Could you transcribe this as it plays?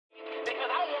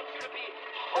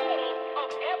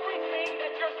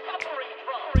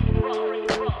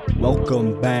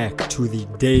Welcome back to the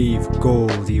Dave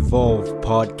Gold Evolve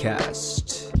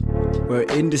podcast, where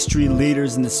industry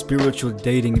leaders in the spiritual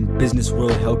dating and business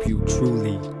world help you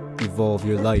truly evolve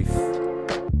your life.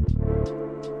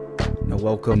 Now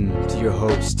welcome to your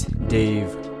host,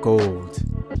 Dave Gold.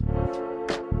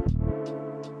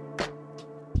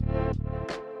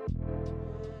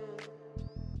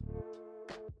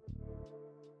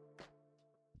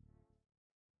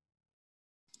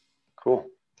 Cool.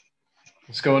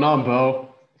 What's going on, Bo?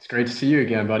 It's great to see you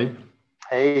again, buddy.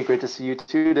 Hey, great to see you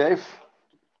too, Dave.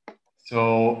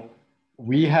 So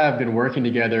we have been working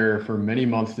together for many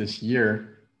months this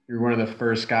year. You're one of the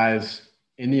first guys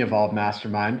in the Evolve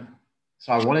Mastermind.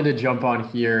 So I wanted to jump on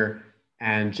here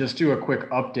and just do a quick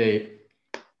update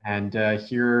and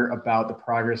hear about the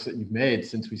progress that you've made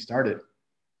since we started.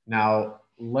 Now,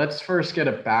 let's first get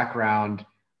a background,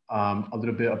 a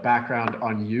little bit of background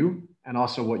on you and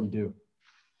also what you do.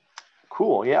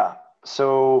 Cool, yeah.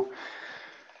 So,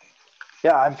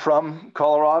 I'm from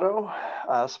Colorado,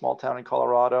 a small town in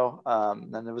Colorado.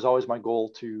 And it was always my goal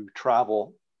to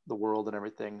travel the world and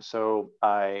everything. So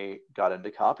I got into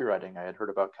copywriting. I had heard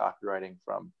about copywriting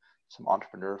from some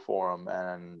entrepreneur forum,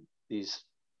 and these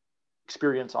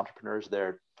experienced entrepreneurs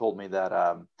there told me that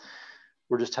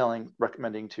we're just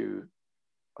recommending to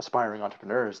aspiring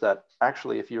entrepreneurs that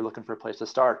actually, if you're looking for a place to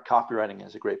start, copywriting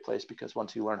is a great place, because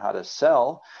once you learn how to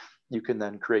sell, you can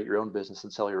then create your own business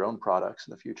and sell your own products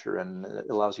in the future. And it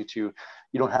allows you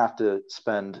don't have to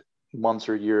spend months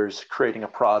or years creating a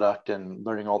product and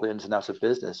learning all the ins and outs of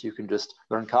business. You can just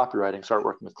learn copywriting, start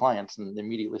working with clients, and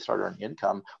immediately start earning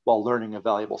income while learning a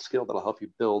valuable skill that'll help you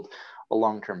build a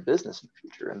long-term business in the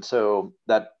future. And so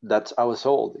I was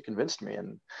sold. It convinced me.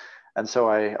 And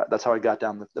so that's how I got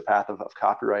down the path of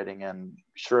copywriting. And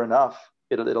sure enough,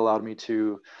 it allowed me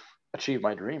to achieve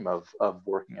my dream of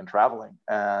working and traveling.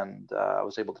 And I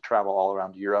was able to travel all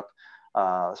around Europe,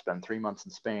 spend 3 months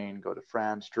in Spain, go to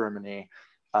France, Germany.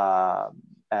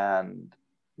 And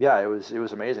yeah, it was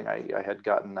amazing. I had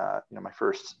gotten, my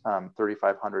first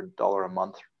 $3,500 a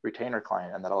month retainer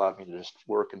client, and that allowed me to just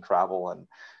work and travel.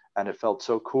 And it felt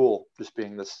so cool just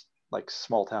being this like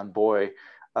small town boy,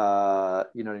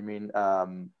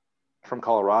 from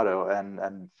Colorado,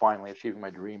 and finally achieving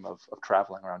my dream of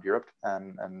traveling around Europe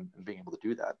and being able to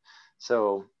do that.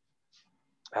 So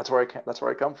that's where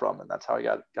I come from, and that's how I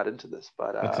got into this.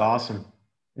 But that's awesome.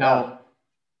 Now,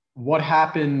 what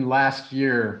happened last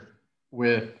year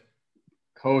with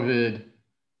COVID?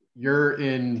 You're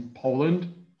in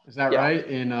Poland, is that right?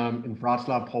 In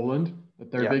Wrocław, Poland,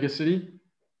 their biggest city.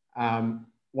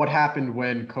 What happened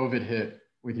when COVID hit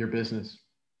with your business?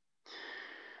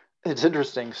 It's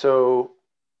interesting. So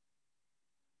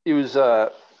it was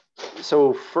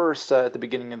first at the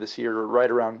beginning of this year,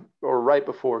 right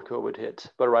before COVID hit,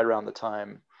 but right around the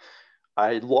time,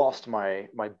 I lost my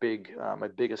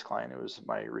biggest client. It was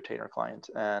my retainer client,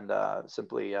 and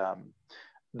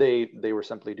they were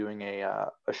simply doing a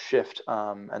shift,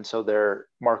 and so their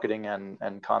marketing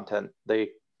and content, they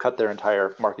cut their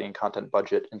entire marketing and content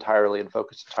budget entirely and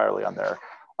focused entirely on their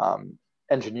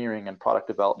engineering and product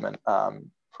development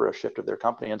for a shift of their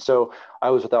company. And so I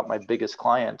was without my biggest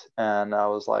client, and I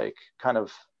was like kind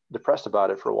of depressed about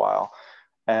it for a while.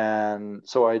 And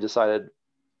so I decided,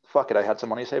 fuck it. I had some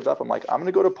money saved up. I'm like, I'm going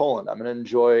to go to Poland. I'm going to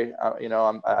enjoy,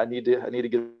 I need to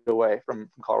get away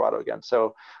from Colorado again.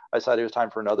 So I decided it was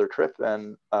time for another trip.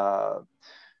 And I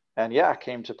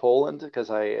came to Poland because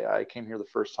I came here the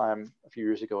first time a few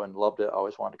years ago and loved it. I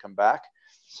always wanted to come back.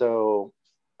 So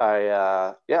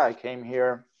I came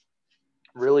here,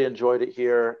 really enjoyed it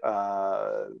here,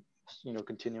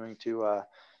 continuing to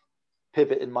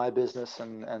pivot in my business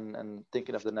and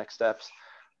thinking of the next steps.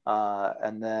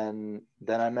 And then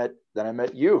I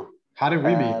met you. How did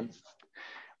we meet?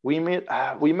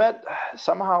 We met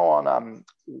somehow on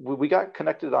we got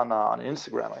connected on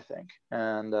Instagram, I think,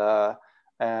 and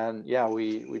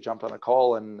we jumped on a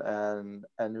call, and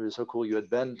it was so cool. You had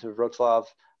been to Wrocław,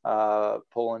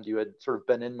 Poland. You had sort of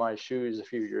been in my shoes a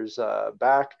few years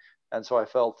back, and so I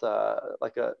felt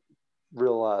like a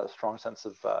real strong sense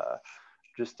of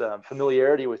just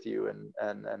familiarity with you and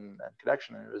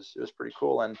connection. And it was pretty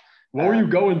cool. And what were you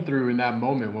going through in that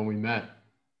moment when we met?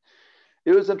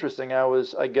 It was interesting. I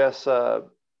was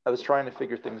trying to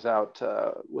figure things out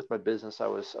with my business. I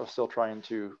was still trying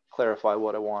to clarify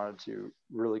what I wanted to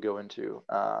really go into,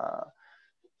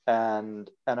 and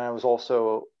I was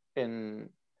also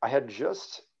I had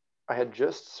just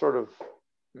sort of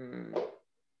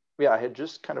I had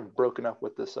just kind of broken up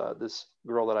with this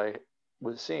girl that I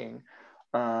was seeing,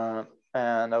 and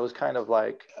I was kind of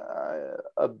like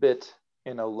a bit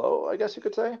in a low, I guess you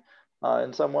could say.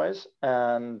 in some ways.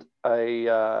 And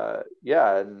and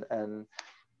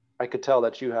I could tell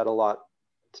that you had a lot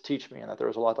to teach me, and that there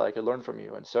was a lot that I could learn from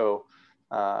you. And so,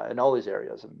 in all these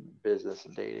areas, in business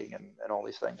and dating and all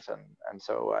these things. And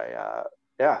so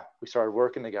we started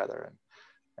working together,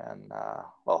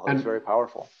 well, it was very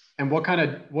powerful. And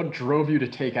what drove you to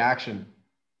take action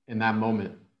in that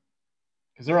moment?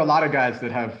 Because there are a lot of guys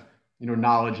that have,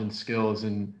 knowledge and skills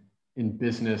in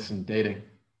business and dating.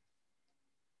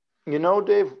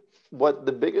 Dave, what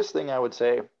the biggest thing I would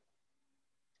say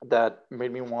that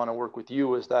made me want to work with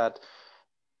you is that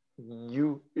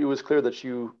it was clear that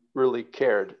you really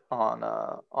cared on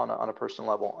a personal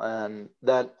level, and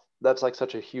that's like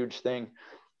such a huge thing,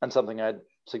 and something I'd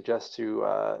suggest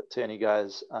to any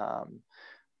guys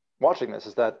watching this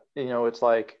is that it's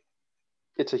like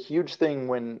it's a huge thing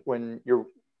when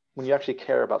you actually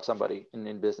care about somebody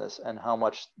in business, and how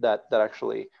much that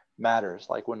actually matters.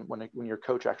 Like when your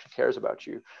coach actually cares about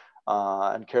you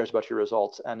and cares about your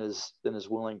results, and is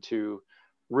willing to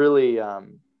really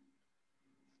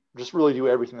just really do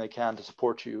everything they can to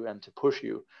support you and to push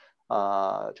you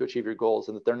to achieve your goals,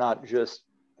 and that they're not just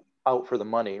out for the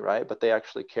money, right? But they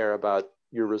actually care about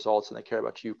your results, and they care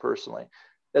about you personally.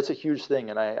 That's a huge thing,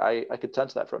 and I could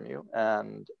sense that from you,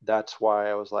 and that's why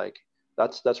I was like,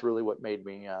 that's really what made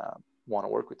me want to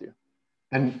work with you.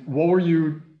 And what were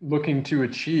you looking to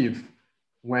achieve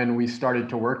when we started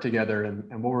to work together,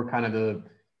 and what were kind of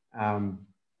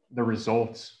the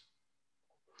results?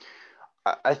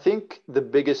 I think the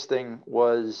biggest thing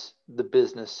was the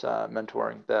business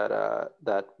mentoring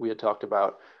that we had talked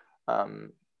about.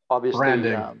 Obviously,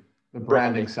 the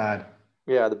branding side.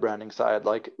 Yeah, the branding side.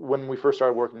 Like when we first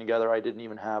started working together, I didn't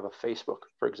even have a Facebook,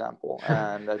 for example,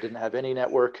 and I didn't have any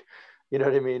network. You know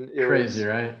what I mean? Crazy,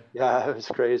 right? Yeah, it was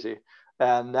crazy.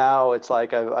 And now it's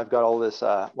like I've got all this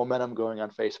momentum going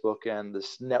on Facebook, and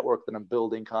this network that I'm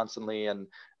building constantly, and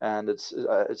it's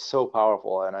so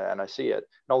powerful, and I see it,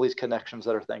 and all these connections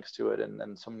that are thanks to it,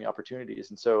 and so many opportunities.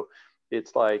 And so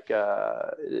it's like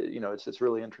it's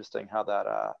really interesting how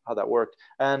that worked.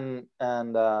 So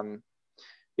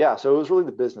it was really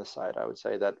the business side, I would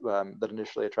say, that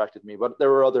initially attracted me, but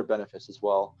there were other benefits as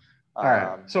well. All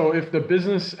right. So if the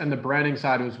business and the branding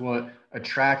side was what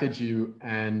attracted you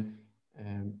and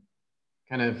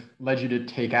kind of led you to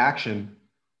take action,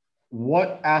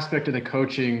 what aspect of the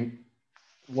coaching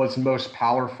was most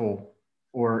powerful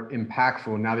or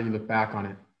impactful now that you look back on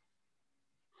it?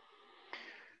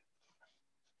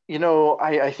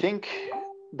 I think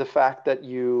the fact that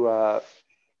you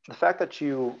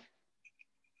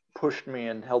pushed me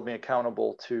and held me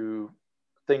accountable to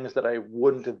things that I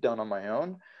wouldn't have done on my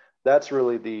own, that's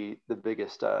really the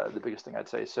biggest thing I'd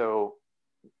say. So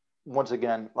once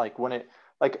again, like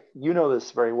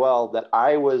this very well, that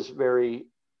I was very,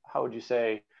 how would you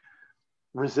say,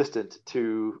 resistant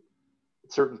to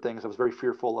certain things. I was very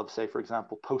fearful of, say, for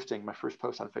example, posting my first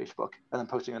post on Facebook and then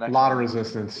posting the next. A lot of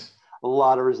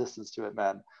resistance to it,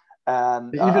 man.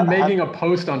 And even making a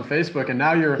post on Facebook, and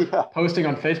now you're posting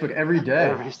on Facebook every day.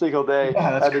 Every single day.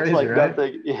 Yeah, that's crazy, it's like right?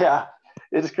 Nothing. Yeah,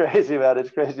 it's crazy, man. It's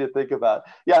crazy to think about.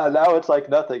 Yeah, now it's like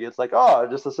nothing. It's like,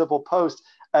 just a simple post.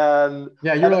 And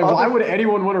yeah, you're like, why would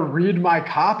anyone want to read my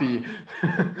copy?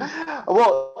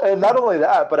 Well, and not only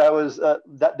that, but I was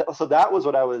that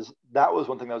was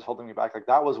one thing that was holding me back. Like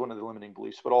that was one of the limiting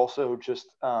beliefs, but also just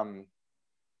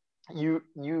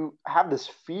you have this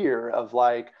fear of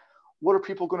like, what are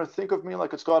people going to think of me?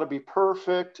 Like, it's got to be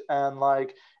perfect. And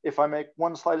like, if I make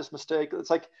one slightest mistake, it's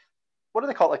like, what do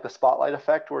they call it? Like the spotlight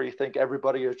effect, where you think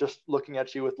everybody is just looking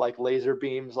at you with like laser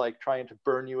beams, like trying to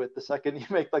burn you at the second you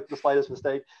make like the slightest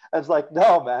mistake. And it's like,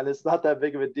 no, man, it's not that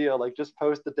big of a deal. Like, just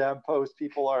post the damn post.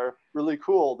 People are really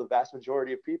cool, the vast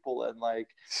majority of people. And like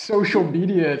social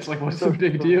media, it's like, what's the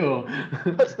big deal?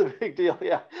 What's the big deal?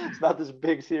 Yeah, it's not this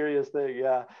big serious thing.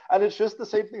 Yeah, and it's just the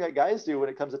same thing that guys do when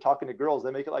it comes to talking to girls.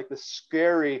 They make it like this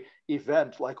scary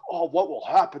event, like, oh, what will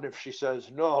happen if she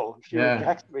says no, if she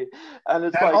rejects me? And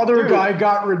it's that like, other guy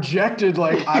got rejected.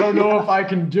 Like, I don't know if I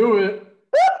can do it.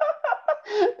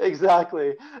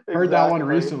 Exactly. Heard that one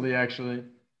recently, actually.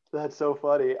 That's so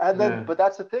funny. And then, but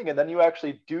that's the thing. And then you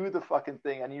actually do the fucking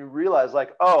thing, and you realize,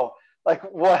 like, oh, like,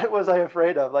 what was I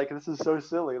afraid of? Like, this is so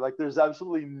silly. Like, there's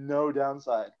absolutely no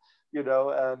downside,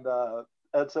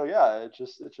 and so yeah, it's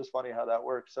just funny how that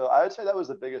works. So I would say that was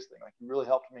the biggest thing. Like, it really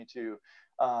helped me to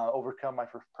overcome my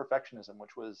perfectionism,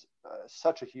 which was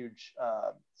such a huge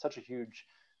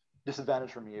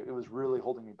disadvantage for me. It was really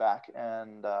holding me back,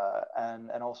 and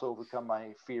also overcome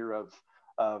my fear of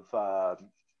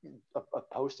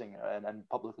posting and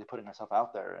publicly putting myself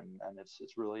out there, and it's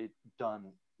really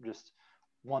done just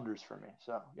wonders for me.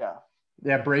 So yeah.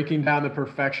 Yeah, breaking down the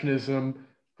perfectionism,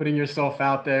 putting yourself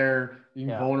out there, being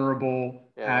Yeah.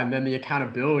 vulnerable, Yeah. and then the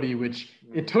accountability, which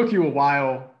it took you a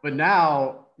while, but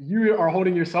now you are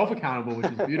holding yourself accountable,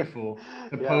 which is beautiful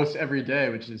to Yeah. post every day,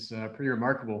 which is pretty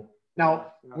remarkable. Yeah.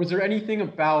 Now, Yeah. was there anything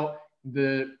about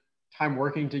the time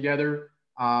working together,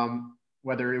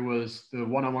 whether it was the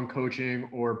one-on-one coaching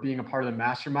or being a part of the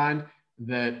mastermind,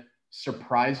 that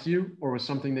surprised you or was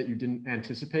something that you didn't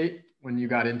anticipate when you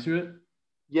got into it?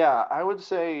 Yeah, I would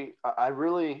say I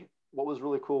really what was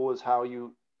really cool was how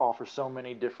you offer so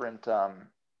many different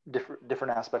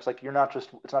aspects. Like you're not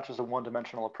just it's not just a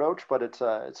one-dimensional approach, but it's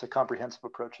a comprehensive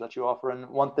approach that you offer. And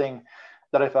one thing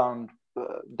that I found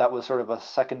that was sort of a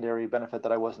secondary benefit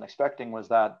that I wasn't expecting was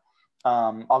that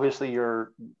obviously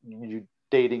you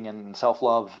dating and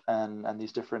self-love and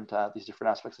these different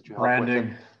aspects that you help with and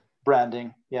Branding.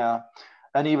 branding, yeah.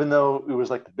 And even though it was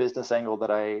like the business angle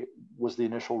that I was the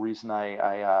initial reason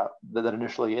that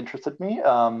initially interested me,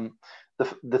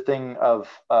 the thing of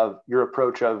your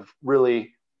approach of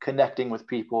really connecting with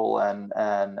people and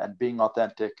being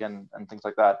authentic and things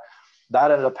like that, that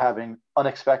ended up having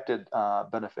unexpected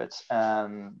benefits.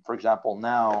 And for example,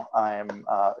 now I'm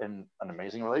in an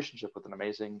amazing relationship with an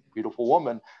amazing, beautiful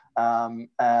woman,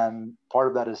 and part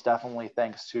of that is definitely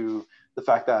thanks to the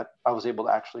fact that I was able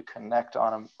to actually connect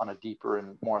on a deeper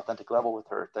and more authentic level with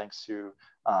her, thanks to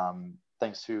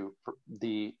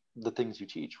the things you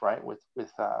teach, right? With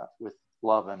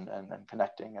love and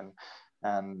connecting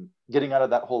and getting out of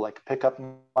that whole like pickup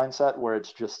mindset where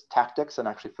it's just tactics and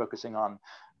actually focusing on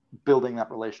building that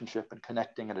relationship and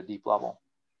connecting at a deep level.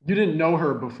 You didn't know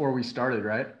her before we started,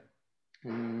 right?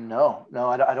 No, no,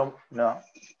 I don't, no,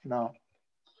 no,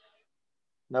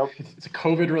 nope. It's a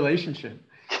COVID relationship.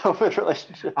 COVID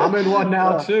relationship. I'm in one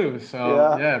now Yeah, too. So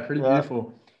yeah, yeah, pretty yeah,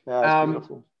 beautiful. yeah. It's Um,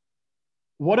 beautiful.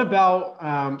 what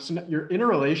about so you're in a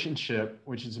relationship,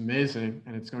 which is amazing,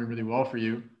 and it's going really well for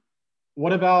you.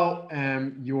 What about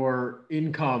your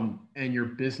income and your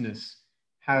business?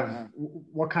 Mm-hmm.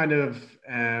 What kind of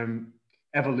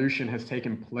evolution has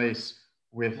taken place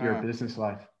with your business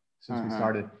life since we Mm-hmm.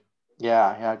 started?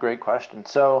 Yeah, yeah, great question.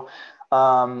 So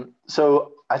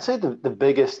I'd say the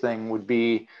biggest thing would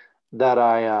be that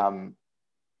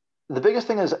the biggest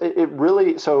thing is it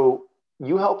really, so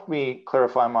you helped me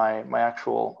clarify my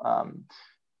actual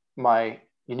my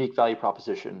unique value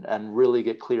proposition and really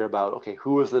get clear about, okay,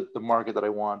 who is the market that I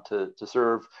want to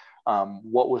serve?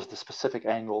 What was the specific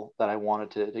angle that I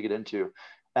wanted to get into?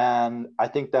 And I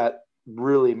think that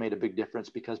really made a big difference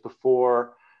because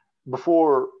before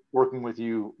working with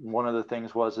you, one of the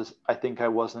things is I think I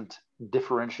wasn't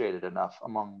differentiated enough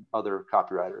among other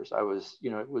copywriters. I was,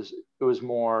 it was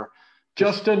more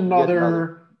just Just yet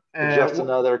another, another. just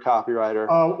another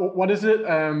copywriter. What is it?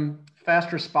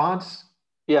 Fast response,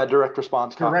 Yeah, direct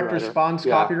response direct copywriter. response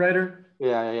Yeah, copywriter.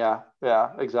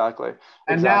 yeah, exactly,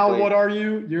 And now, exactly. what are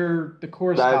you? You're the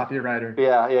course That, copywriter.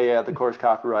 yeah, the course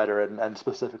copywriter and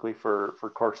specifically for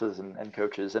courses and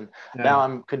coaches. And now Yeah.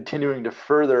 I'm continuing to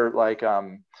further like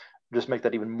just make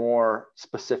that even more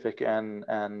specific and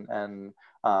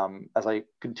as I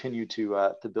continue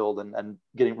to build and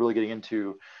getting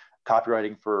into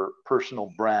copywriting for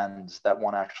personal brands that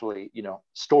want actually,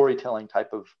 storytelling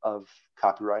type of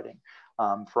copywriting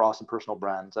for awesome personal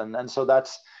brands. And so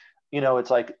that's, it's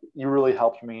like you really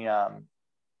helped me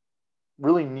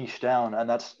really niche down, and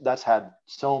that's had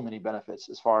so many benefits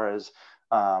as far as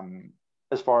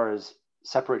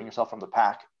separating yourself from the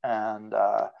pack, and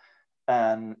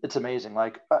it's amazing.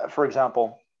 Like for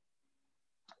example,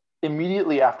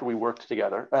 immediately after we worked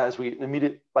together, as we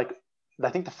immediate like I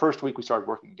think the first week we started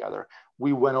working together,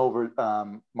 we went over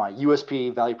my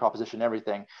USP, value proposition,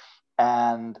 everything,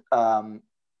 and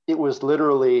it was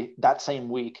literally that same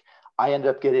week I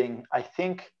ended up getting, I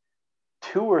think,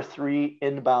 two or three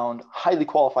inbound highly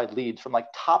qualified leads from like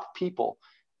top people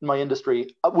in my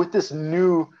industry with this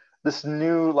new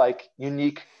like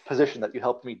unique position that you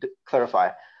helped me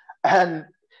clarify. And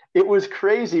it was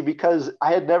crazy because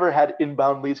I had never had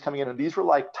inbound leads coming in, and these were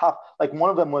like top, like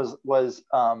one of them was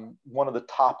one of the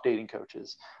top dating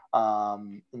coaches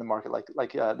in the market, like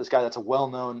this guy that's a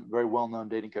very well-known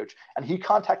dating coach, and he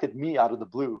contacted me out of the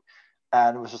blue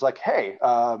and was just like, "Hey,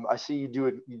 I see you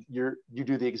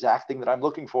do the exact thing that I'm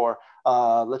looking for.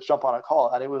 Let's jump on a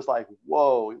call." And it was like,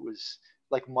 whoa! It was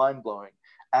like mind blowing,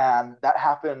 and that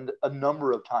happened a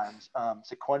number of times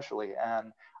sequentially,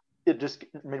 and it just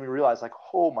made me realize, like,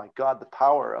 oh my God, the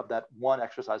power of that one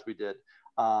exercise we did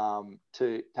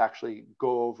to actually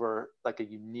go over like a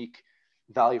unique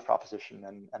value proposition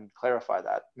and clarify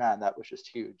that. Man, that was just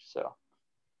huge. So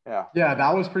yeah. Yeah,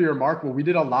 that was pretty remarkable. We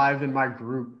did a live in my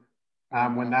group when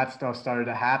Mm-hmm. that stuff started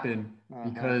to happen.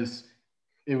 because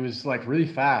it was like really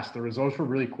fast. The results were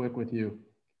really quick with you.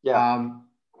 Yeah.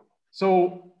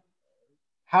 So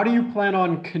how do you plan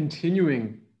on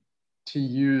continuing to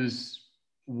use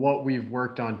what we've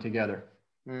worked on together?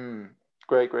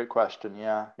 Great question.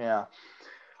 Yeah.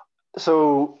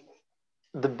 So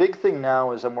the big thing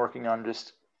now is I'm working on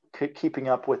just keeping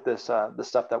up with this the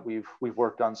stuff that we've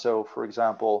worked on. So for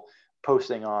example,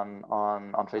 posting on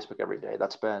Facebook every day.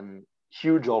 That's been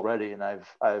huge already, and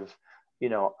I've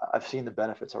seen the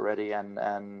benefits already, and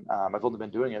I've only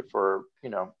been doing it for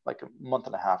like a month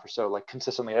and a half or so, like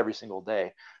consistently every single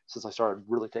day since I started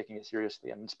really taking it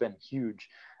seriously, and it's been huge.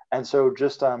 And so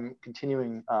just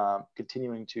continuing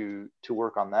to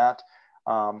work on that.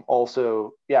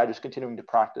 Also, just continuing to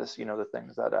practice, the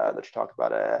things that you talk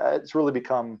about. It's really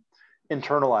become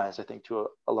internalized, I think, to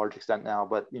a large extent now.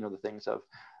 But the things of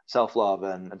self-love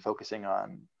and focusing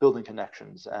on building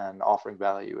connections and offering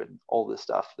value and all this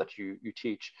stuff that you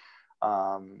teach.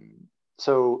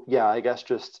 So yeah, I guess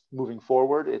just moving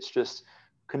forward, it's just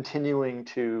continuing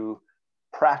to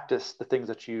practice the things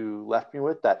that you left me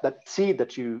with, that seed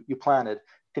that you planted,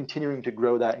 continuing to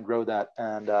grow that,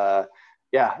 and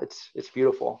yeah, it's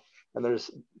beautiful, and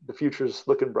the future's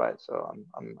looking bright, so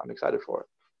I'm excited for it.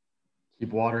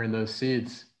 Keep watering those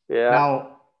seeds. Yeah.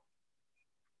 Now,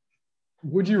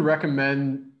 would you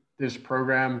recommend this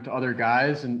program to other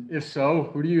guys? And if so,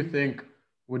 who do you think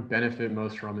would benefit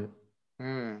most from it?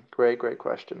 Great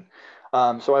question.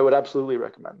 So I would absolutely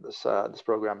recommend this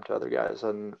program to other guys,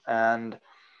 and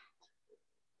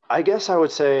I guess I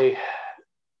would say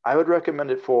I would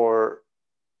recommend it for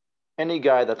any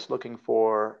guy that's looking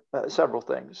for several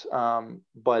things.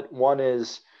 But one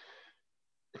is,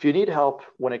 if you need help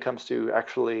when it comes to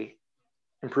actually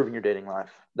improving your dating life,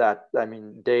 there's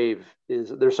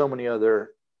so many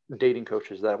other dating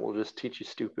coaches that will just teach you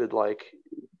stupid like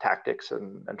tactics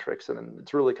and tricks, and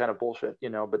it's really kind of bullshit,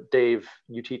 but Dave,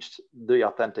 you teach the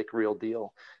authentic, real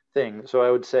deal thing. So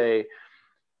I would say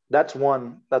that's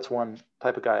one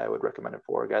type of guy I would recommend it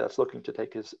for, a guy that's looking to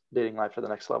take his dating life to the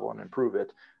next level and improve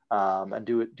it, and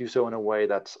do so in a way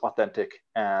that's authentic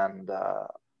and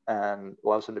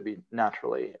allows him to be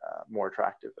naturally more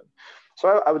attractive. And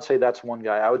so I would say that's one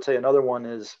guy. I would say another one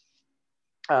is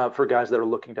for guys that are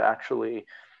looking to actually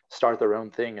start their own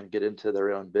thing and get into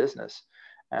their own business.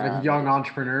 Like young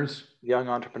entrepreneurs. Yeah,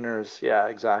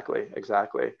 exactly.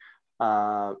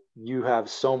 You have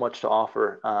so much to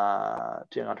offer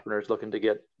to young entrepreneurs looking to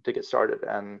get started,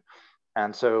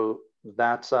 and so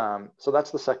that's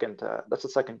the second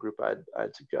group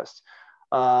I'd suggest.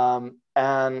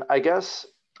 And I guess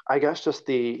just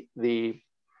the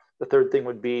third thing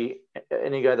would be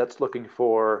any guy that's looking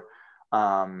for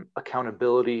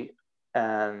accountability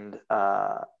and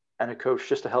a coach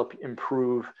just to help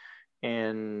improve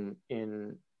in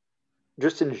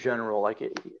general,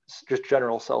 just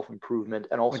general self-improvement,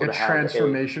 and also like a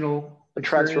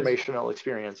transformational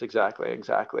experience.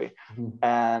 Exactly.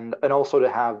 And also to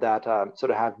have that, so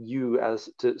to have you as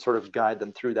to sort of guide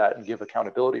them through that and give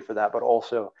accountability for that, but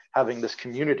also having this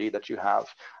community that you have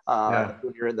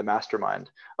when you're in the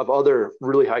mastermind of other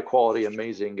really high quality,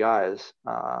 amazing guys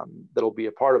that'll be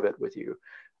a part of it with you.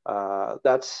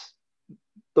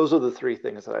 Those are the three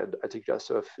things that I'd suggest.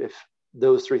 So if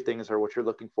those three things are what you're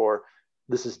looking for,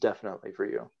 this is definitely for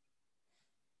you.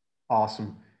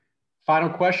 Awesome. Final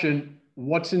question.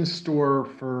 What's in store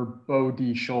for Bo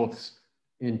D. Schultz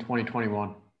in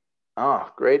 2021?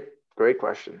 Great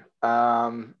question.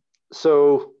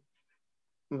 So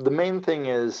the main thing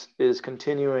is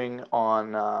continuing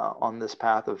on this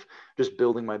path of just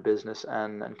building my business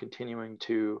and continuing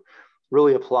to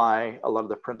really apply a lot of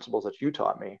the principles that you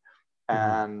taught me,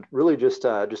 and really just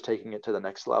taking it to the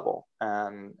next level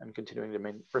and continuing to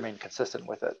remain consistent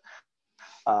with it.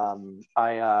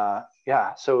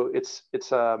 So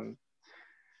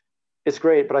it's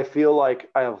great, but I feel like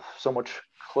I have so much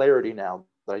clarity now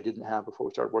that I didn't have before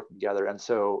we started working together. And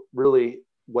so really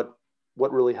what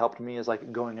really helped me is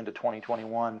like going into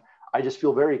 2021, I just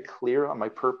feel very clear on my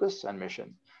purpose and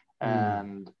mission.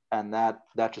 And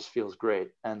that just feels great.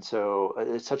 And so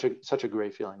it's such a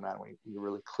great feeling, man, when you're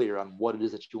really clear on what it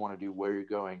is that you want to do, where you're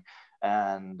going.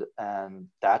 And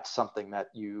that's something that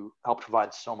you help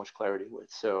provide so much clarity with.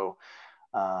 So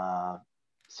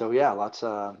yeah, lots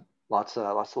to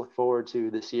look forward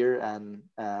to this year and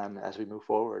as we move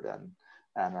forward, and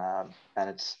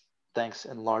it's thanks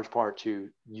in large part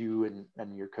to you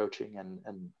and your coaching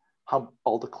and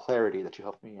all the clarity that you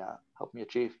helped me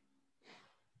achieve.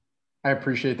 I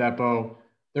appreciate that, Bo.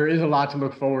 There is a lot to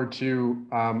look forward to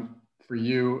for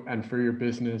you and for your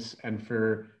business and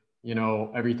for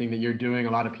everything that you're doing.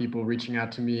 A lot of people reaching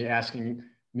out to me asking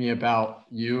me about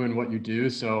you and what you do.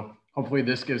 So hopefully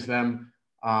this gives them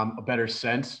a better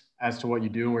sense as to what you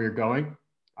do and where you're going.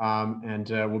 And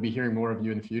we'll be hearing more of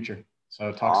you in the future.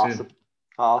 So talk soon.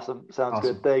 Awesome. Sounds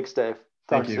good. Thanks, Dave.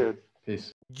 Talk Thank you. soon.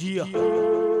 Peace. Yeah.